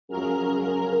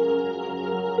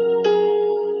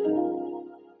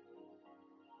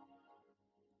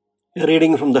A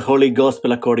reading from the Holy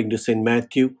Gospel according to St.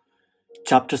 Matthew,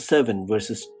 chapter 7,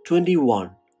 verses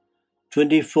 21,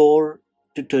 24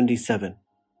 to 27.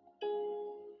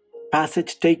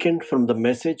 Passage taken from the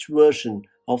Message version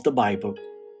of the Bible.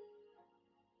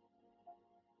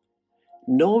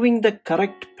 Knowing the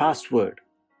correct password,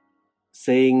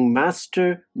 saying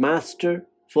Master, Master,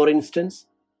 for instance,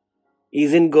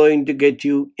 isn't going to get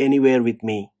you anywhere with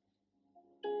me.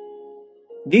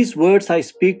 These words I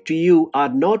speak to you are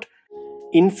not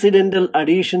incidental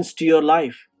additions to your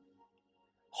life,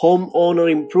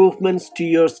 homeowner improvements to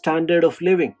your standard of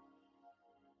living.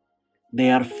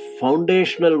 They are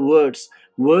foundational words,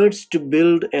 words to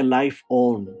build a life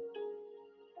on.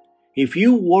 If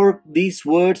you work these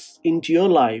words into your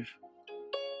life,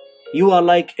 you are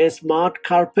like a smart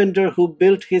carpenter who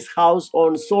built his house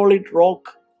on solid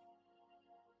rock.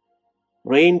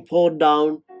 Rain poured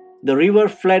down, the river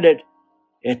flooded,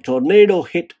 a tornado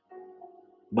hit,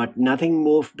 but nothing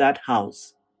moved that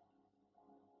house.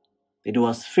 It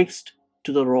was fixed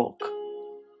to the rock.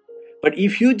 But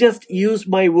if you just use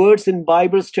my words in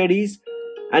Bible studies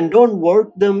and don't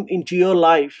work them into your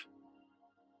life,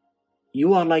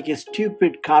 you are like a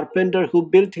stupid carpenter who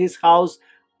built his house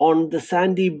on the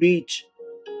sandy beach.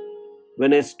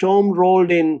 When a storm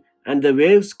rolled in and the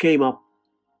waves came up,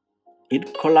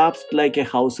 it collapsed like a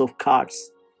house of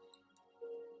cards.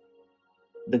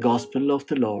 The Gospel of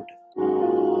the Lord.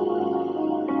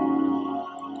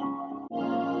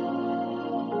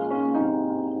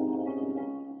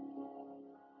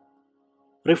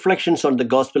 Reflections on the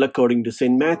Gospel according to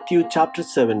St. Matthew chapter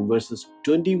 7 verses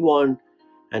 21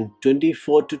 and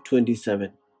 24 to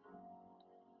 27.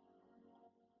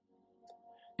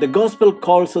 The Gospel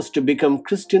calls us to become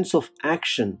Christians of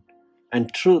action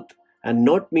and truth and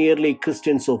not merely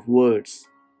Christians of words.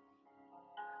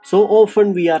 So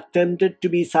often we are tempted to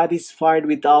be satisfied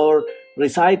with our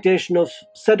recitation of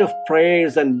set of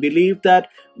prayers and believe that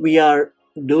we are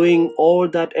doing all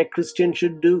that a Christian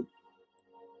should do.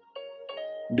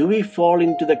 Do we fall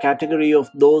into the category of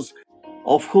those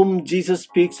of whom Jesus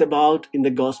speaks about in the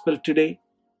gospel today?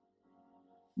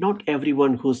 Not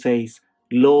everyone who says,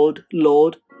 Lord,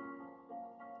 Lord.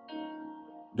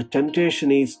 The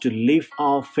temptation is to live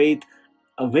our faith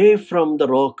away from the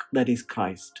rock that is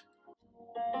Christ.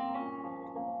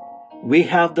 We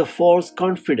have the false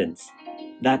confidence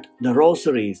that the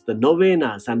rosaries, the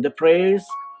novenas, and the prayers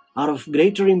are of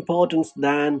greater importance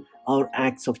than our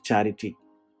acts of charity.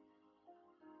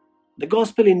 The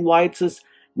gospel invites us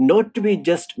not to be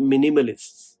just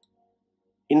minimalists.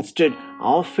 Instead,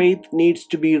 our faith needs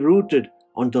to be rooted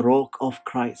on the rock of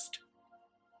Christ.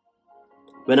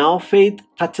 When our faith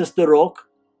touches the rock,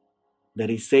 there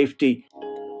is safety.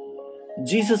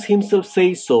 Jesus himself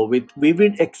says so with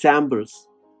vivid examples.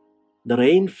 The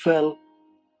rain fell,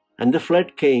 and the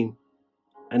flood came,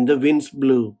 and the winds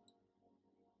blew.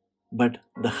 But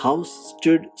the house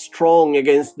stood strong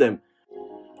against them.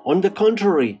 On the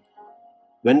contrary,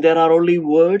 when there are only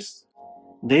words,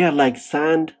 they are like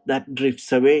sand that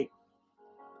drifts away.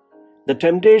 The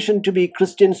temptation to be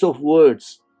Christians of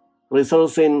words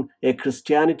results in a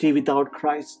Christianity without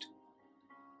Christ.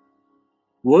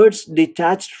 Words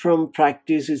detached from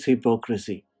practice is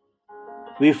hypocrisy.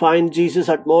 We find Jesus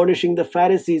admonishing the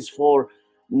Pharisees for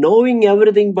knowing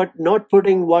everything but not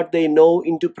putting what they know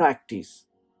into practice.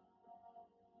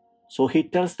 So he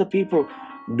tells the people,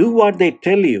 do what they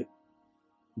tell you,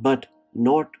 but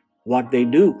not what they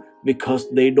do, because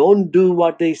they don't do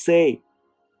what they say.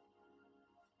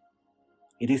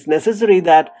 It is necessary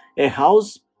that a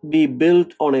house be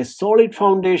built on a solid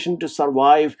foundation to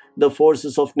survive the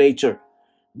forces of nature.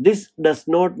 This does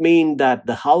not mean that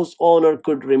the house owner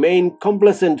could remain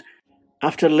complacent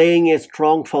after laying a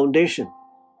strong foundation.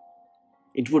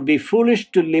 It would be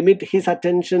foolish to limit his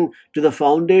attention to the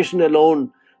foundation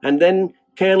alone and then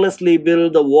carelessly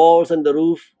build the walls and the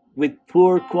roof with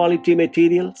poor quality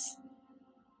materials.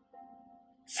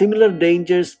 Similar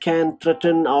dangers can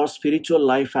threaten our spiritual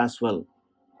life as well.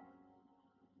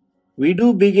 We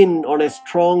do begin on a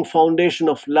strong foundation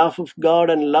of love of God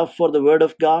and love for the Word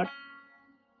of God.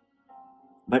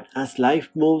 But as life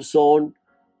moves on,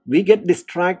 we get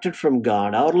distracted from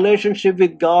God. Our relationship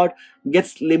with God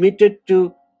gets limited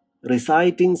to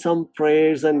reciting some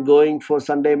prayers and going for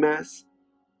Sunday Mass.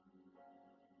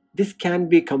 This can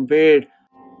be compared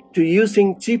to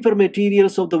using cheaper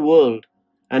materials of the world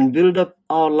and build up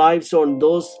our lives on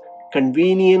those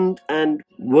convenient and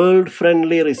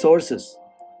world-friendly resources,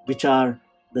 which are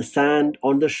the sand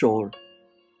on the shore.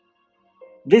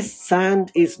 This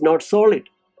sand is not solid.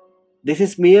 This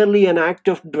is merely an act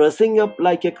of dressing up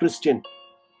like a Christian,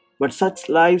 but such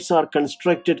lives are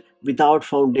constructed without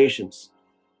foundations.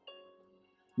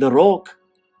 The rock,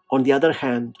 on the other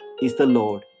hand, is the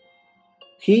Lord.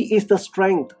 He is the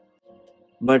strength.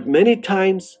 But many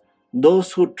times,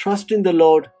 those who trust in the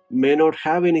Lord may not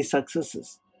have any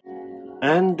successes,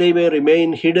 and they may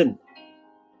remain hidden,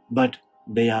 but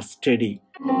they are steady.